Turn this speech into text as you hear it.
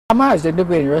Imagine the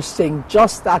Windrush thing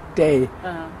just that day.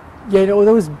 You know,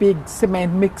 those big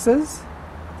cement mixers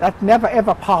that never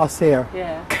ever pass here.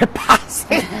 Yeah. Could pass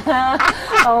it.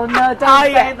 Oh no, don't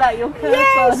say that, you'll curse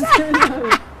Yes.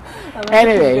 us.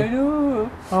 Anyway.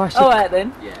 All right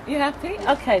then. Yeah. You happy?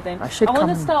 Okay then. I want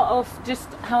to start off just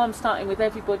how I'm starting with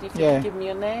everybody. If you can give me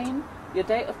your name, your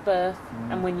date of birth,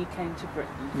 and when you came to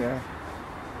Britain. Yeah.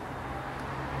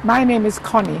 My name is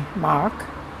Connie Mark,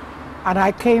 and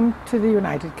I came to the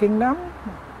United Kingdom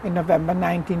in November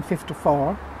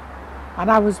 1954, and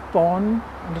I was born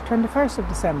on the 21st of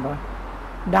December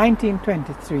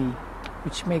 1923,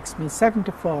 which makes me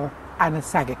 74 and a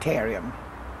Sagittarian.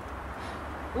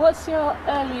 What's your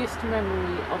earliest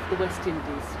memory of the West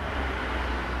Indies?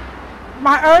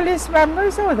 My earliest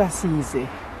memories, oh, that's easy.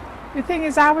 The thing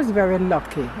is, I was very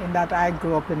lucky in that I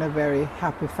grew up in a very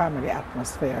happy family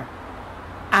atmosphere.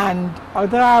 And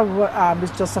although I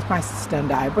was just of my sister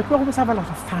and I, but we always have a lot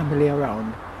of family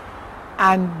around.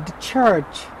 And the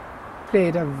church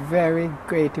played a very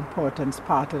great importance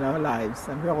part in our lives.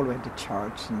 And we all went to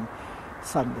church and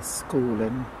Sunday school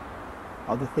and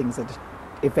other things,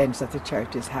 events that the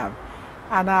churches have.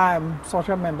 And I sort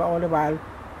of remember all the while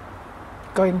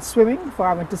going swimming before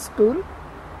I went to school,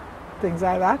 things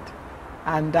like that,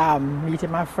 and meeting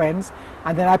my friends.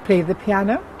 And then I played the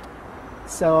piano.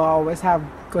 So I always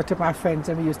go to my friends,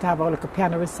 and we used to have all the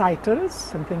piano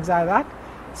recitals and things like that.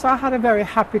 So I had a very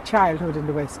happy childhood in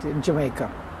the West, in Jamaica.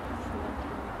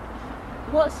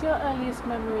 What's your earliest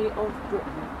memory of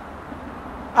Britain?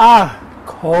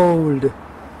 Cold,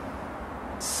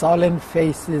 sullen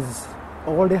faces.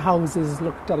 All the houses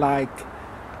looked alike.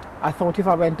 I thought if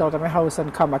I went out of my house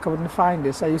and come back, I wouldn't find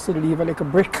this. I used to leave a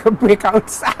brick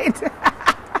outside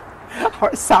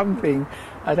or something.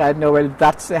 And I know, well,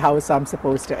 that's the house I'm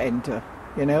supposed to enter,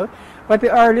 you know. But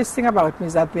the earliest thing about me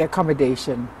is that the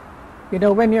accommodation. You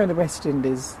know, when you're in the West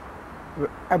Indies,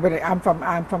 I'm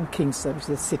from Kingston, which is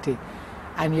a city,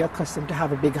 and you're accustomed to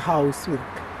have a big house with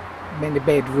many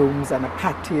bedrooms and a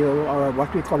patio, or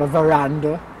what we call a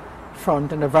veranda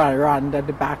front and a veranda at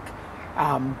the back,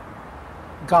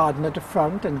 garden at the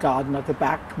front and garden at the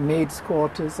back, maid's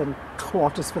quarters and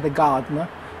quarters for the gardener.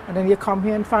 And then you come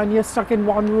here and find you're stuck in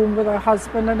one room with a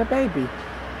husband and a baby.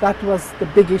 That was the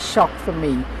biggest shock for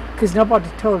me, because nobody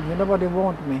told me, nobody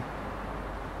warned me.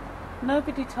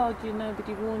 Nobody told you,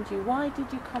 nobody warned you. Why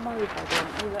did you come over then?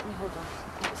 Oh, let me hold on.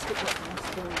 Let me stick that in my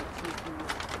story.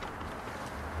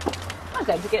 I'm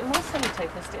going to get more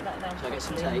sellotape and stick that down. Shall I get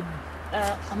some tape?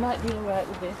 I might be alright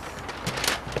with this.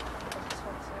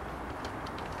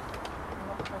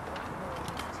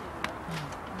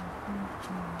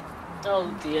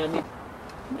 Oh dear.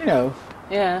 You know.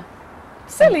 Yeah.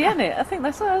 Silly, isn't it? I think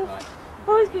that's why I've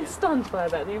always been stunned by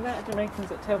that. The amount of Jamaicans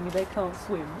that tell me they can't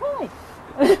swim. Why?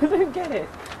 I don't get it.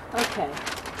 Okay.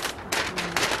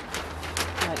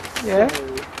 Right, Yeah. so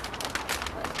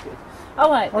that's good.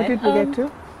 Alright then. What did we get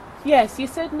to? Yes, you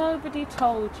said nobody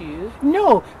told you.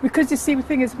 No, because you see, the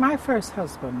thing is, my first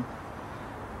husband,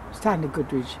 Stanley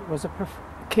Goodrich,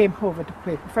 came over to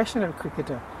play professional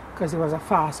cricketer because he was a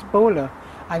fast bowler,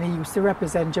 and he used to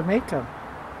represent Jamaica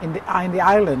in the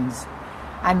islands.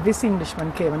 And this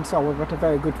Englishman came and saw what a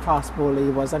very good fast bowler he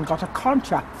was and got a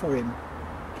contract for him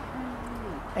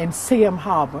in Siam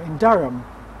Harbour in Durham.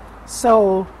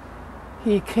 So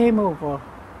he came over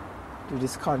to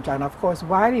this contract, and of course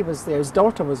while he was there, his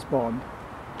daughter was born.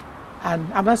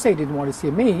 And I'm not saying he didn't want to see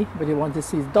me, but he wanted to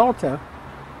see his daughter.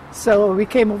 So we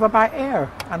came over by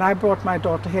air, and I brought my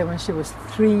daughter here when she was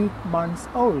 3 months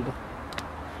old.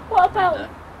 What about...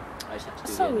 I just have to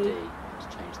do Sorry. the ND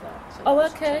to change that. So Oh,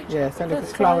 just okay. change Yes, that. a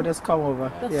little cloud has come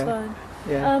over. That's yeah. fine.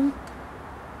 Yeah.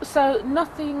 So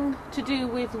nothing to do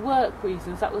with work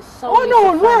reasons. That was Oh solely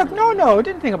no, for work. family. No, I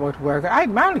didn't think about work. I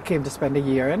only came to spend a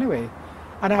year anyway.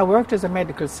 And I worked as a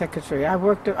medical secretary. I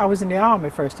was in the army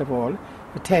first of all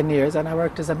for 10 years, and I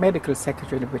worked as a medical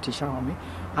secretary in the British Army.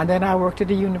 And then I worked at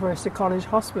the University College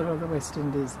Hospital of the West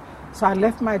Indies. So I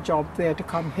left my job there to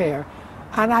come here.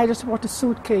 And I just bought a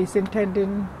suitcase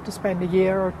intending to spend a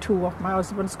year or two of my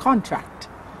husband's contract.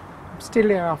 I'm still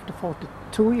there after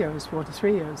 43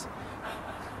 years.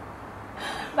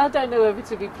 I don't know whether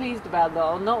to be pleased about that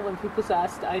or not when people say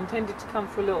I intended to come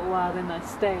for a little while, then I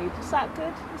stayed. Is that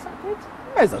good? Is that good?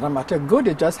 It's not a matter of good,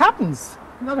 it just happens.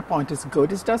 Not a point it's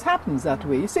good, it just happens that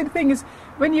way. You see, the thing is,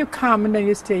 when you come and then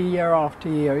you stay year after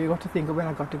year, you got to think of when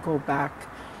I got to go back,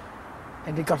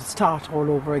 and you got to start all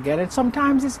over again. And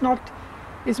sometimes it's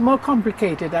more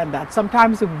complicated than that.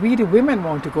 Sometimes we, the women,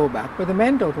 want to go back, but the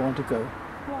men don't want to go.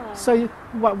 Why? So,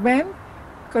 men?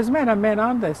 Because men are men,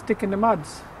 aren't they? Stick in the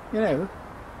muds, you know.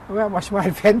 We're much more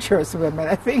adventurous women,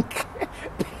 I think.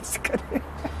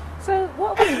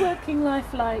 What's working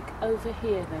life like over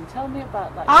here then? Tell me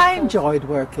about that. I enjoyed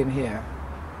working here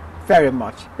very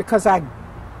much because I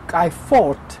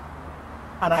fought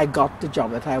and I got the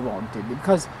job that I wanted,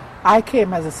 because I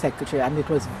came as a secretary and it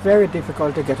was very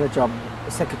difficult to get a job,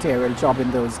 a secretarial job in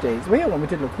those days. Where you want me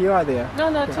to look? You are there. No,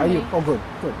 Okay, to are me. you? Oh, good,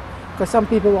 good. Because some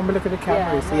people want me to look at the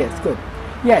camera. Yeah, no, Yes, no. good.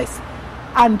 Yes.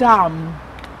 And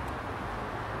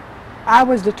I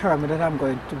was determined that I'm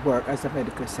going to work as a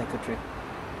medical secretary.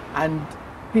 And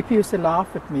people used to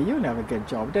laugh at me. You never get a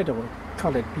job. They don't.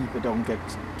 Colored people don't get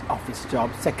office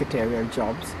jobs, secretarial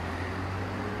jobs.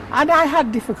 And I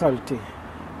had difficulty.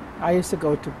 I used to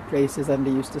go to places and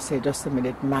they used to say, just a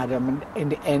minute, madam. And in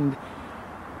the end,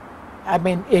 I'm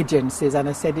in agencies, and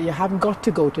I said, you haven't got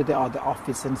to go to the other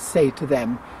office and say to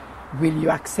them, will you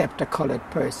accept a colored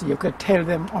person? You could tell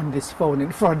them on this phone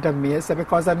in front of me. I said,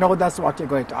 because I know that's what you're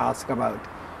going to ask about,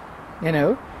 you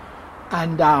know.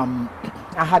 And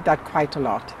I had that quite a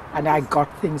lot. And I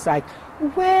got things like,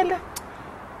 well,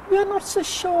 we're not so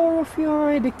sure of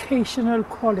your educational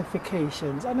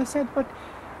qualifications. And I said, but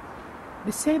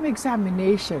the same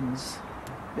examinations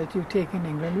that you take in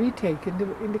England, we take in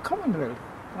the Commonwealth.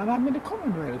 And I'm in the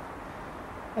Commonwealth.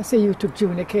 I say, you took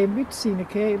junior Cambridge, senior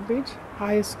Cambridge,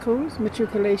 higher schools,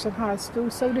 matriculation high school,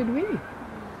 so did we.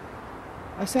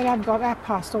 I said, I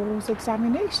passed all those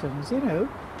examinations, you know.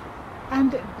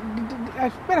 And,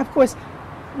 well, of course,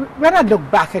 when I look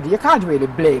back at it, you can't really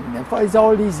blame them, for it's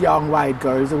all these young white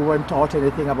girls who weren't taught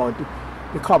anything about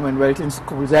the Commonwealth in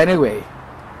schools anyway.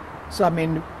 So, I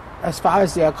mean, as far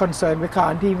as they are concerned, we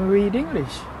can't even read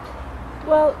English.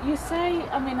 Well, you say,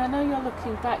 I mean, I know you're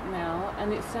looking back now,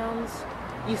 and you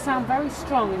sound very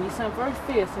strong, and you sound very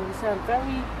fierce, and you sound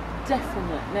very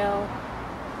definite. Now,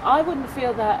 I wouldn't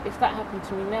feel that if that happened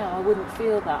to me now. I wouldn't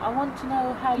feel that. I want to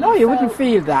know how No, you wouldn't felt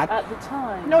feel that. at the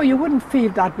time. No, you wouldn't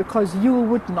feel that because you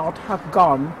would not have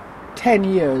gone 10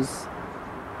 years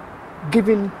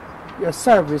giving your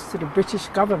service to the British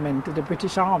government, to the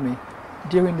British Army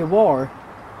during the war.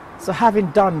 So having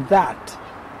done that,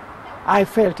 I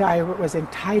felt I was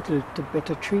entitled to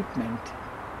better treatment.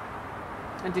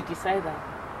 And did you say that?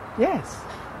 Yes,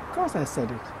 of course I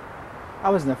said it. I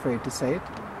wasn't afraid to say it.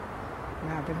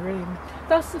 I've been rained.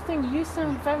 That's the thing, you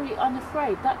sound very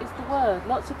unafraid. That is the word.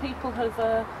 Lots of people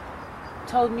have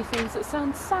told me things that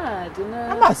sound sad. And,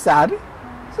 I'm not sad.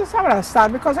 So I'm not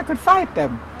sad because I could fight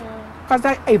them. Because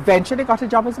I eventually got a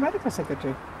job as a medical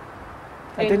secretary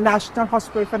at the National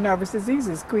Hospital for Nervous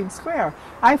Diseases, Queen Square.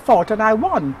 I fought and I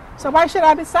won. So why should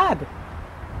I be sad?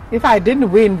 If I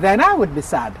didn't win, then I would be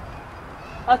sad.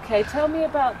 Okay, tell me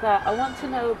about that. I want to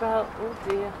know about, oh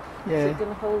dear, Yeah. is it going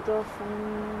to hold off?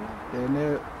 You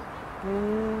know.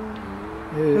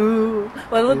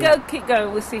 Well, we'll keep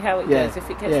going. We'll see how it Yeah. goes. If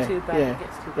it gets too bad, it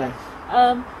gets too bad.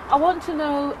 Yeah. I want to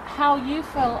know how you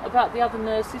felt about the other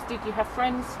nurses. Did you have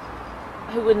friends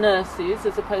who were nurses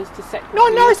as opposed to secretaries? No,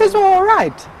 nurses were all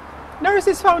right.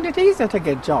 Nurses found it easier to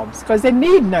get jobs because they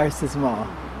need nurses more.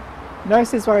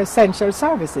 Nurses were essential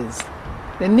services.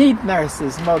 They need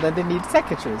nurses more than they need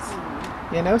secretaries.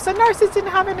 You know, so nurses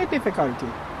didn't have any difficulty.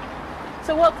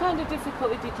 So what kind of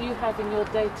difficulty did you have in your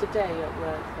day-to-day at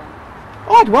work then?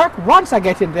 Oh, at work, once I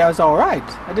get in there, I was all right.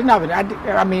 I didn't have any,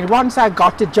 I mean, once I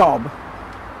got the job,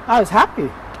 I was happy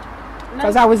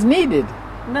because I was needed.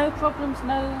 No problems,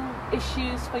 no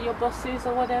issues for your bosses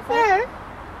or whatever? Yeah,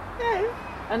 yeah.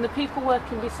 And the people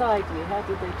working beside you, how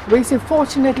did they treat We say,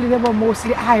 fortunately, they were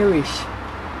mostly Irish.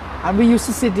 And we used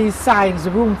to see these signs,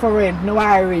 room for rent, no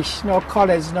Irish, no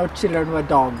colours, no children, no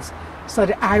dogs. So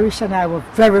the Irish and I were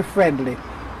very friendly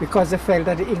because they felt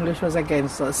that the English was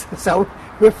against us. So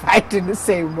we're fighting the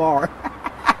same war.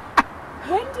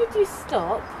 When did you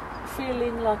stop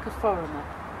feeling like a foreigner?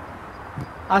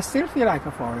 I still feel like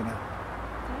a foreigner.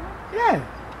 Yeah.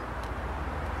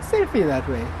 I still feel that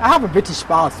way. I have a British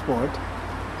passport.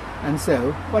 And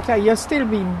so, but you're still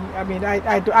being, I mean,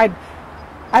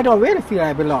 I don't really feel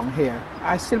I belong here.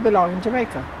 I still belong in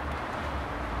Jamaica.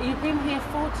 You've been here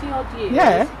 40 odd years.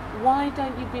 Yeah. Why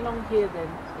don't you belong here then?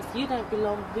 If you don't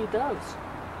belong, who does?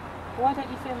 Why don't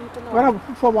you feel you belong?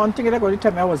 Well, for one thing, they're going to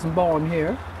tell me I wasn't born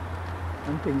here.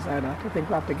 And things like that. I think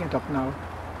we have to get up now.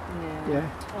 Yeah. Yeah.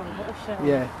 Oh, what a shame.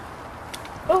 Yeah.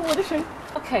 Oh, what a shame.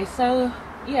 Okay, so,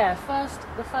 yeah,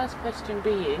 the first question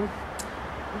being,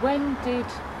 when did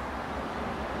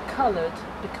coloured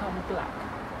become black?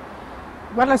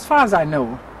 Well, as far as I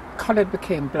know, coloured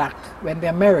became black when the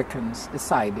Americans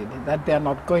decided that they're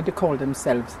not going to call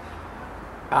themselves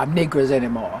Negroes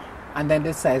anymore. And then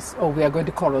they says, oh, we are going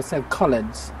to call ourselves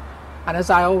coloureds. And as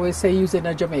I always say, using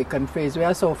a Jamaican phrase, we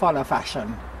are so full of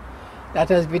fashion that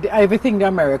everything the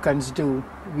Americans do,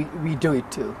 we do it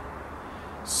too.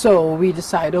 So we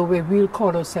decided, oh, we'll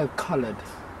call ourselves colored.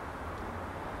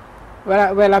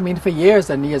 Well, I mean, for years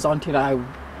and years, until I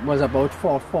was about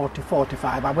 40,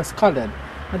 45, I was colored.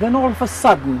 And then all of a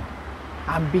sudden,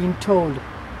 I'm being told,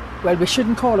 well, we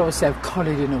shouldn't call ourselves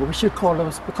colored, you know, we should call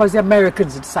us, because the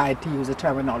Americans decide to use the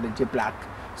terminology black,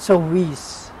 so we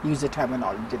use the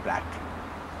terminology black.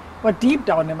 But deep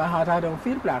down in my heart, I don't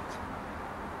feel black.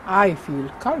 I feel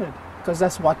colored, because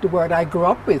that's what the word I grew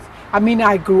up with. I mean,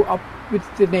 I grew up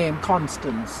with the name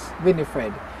Constance,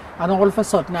 Winifred, and all of a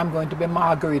sudden I'm going to be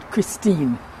Marguerite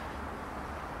Christine.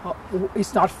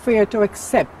 It's not fair to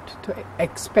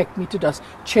expect me to just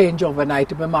change overnight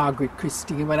to be Margaret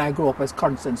Christine when I grew up as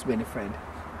Constance Winifred.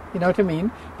 You know what I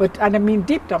mean? And I mean,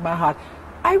 deep down my heart,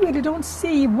 I really don't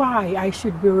see why I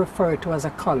should be referred to as a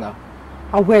colour.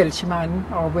 A Welshman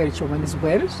or a Welshwoman is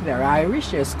Welsh, they're Irish,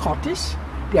 they're Scottish,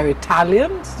 they're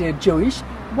Italians, they're Jewish.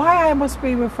 Why I must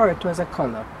be referred to as a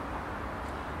colour?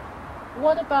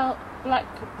 What about black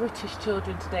British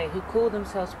children today who call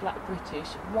themselves black British?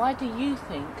 Why do you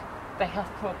think they have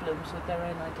problems with their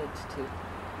own identity?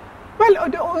 Well,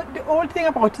 the old thing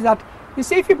about it is that, you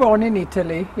see, if you're born in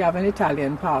Italy, you have an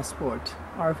Italian passport.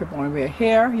 Or if you're born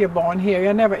here, you're born here,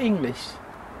 you're never English.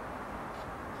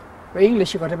 For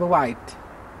English, you've got to be white.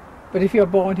 But if you're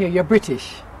born here, you're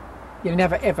British. You'll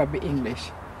never ever be English.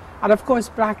 And of course,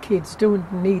 black kids do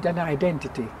need an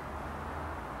identity.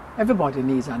 Everybody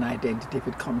needs an identity if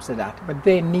it comes to that, but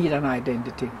they need an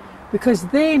identity because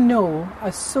they know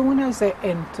as soon as they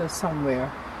enter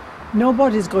somewhere,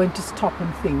 nobody's going to stop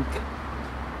and think,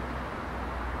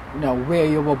 you know, where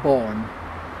you were born.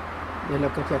 They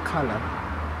look at your colour.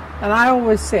 And I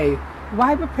always say,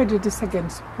 why be prejudiced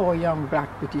against poor young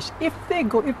black British? If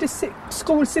the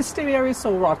school system here is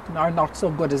so rotten or not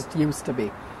so good as it used to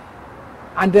be,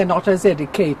 and they're not as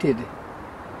educated,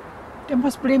 they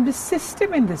must blame the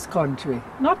system in this country,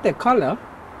 not their colour.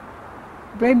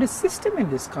 Blame the system in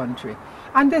this country.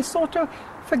 And they sort of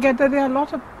forget that there are a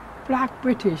lot of black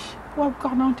British who have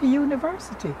gone on to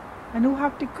university and who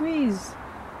have degrees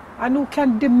and who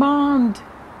can demand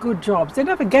good jobs. They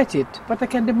never get it, but they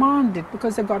can demand it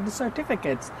because they've got the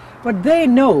certificates. But they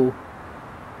know,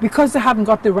 because they haven't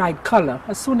got the right colour,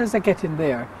 as soon as they get in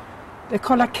there, the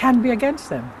colour can be against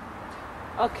them.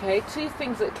 Okay, two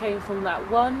things that came from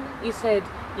that. One, you said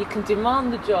you can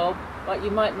demand the job, but you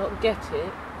might not get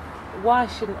it. Why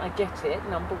shouldn't I get it?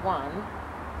 Number one.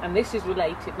 And this is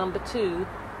related. Number two,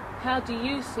 how do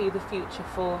you see the future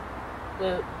for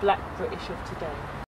the black British of today?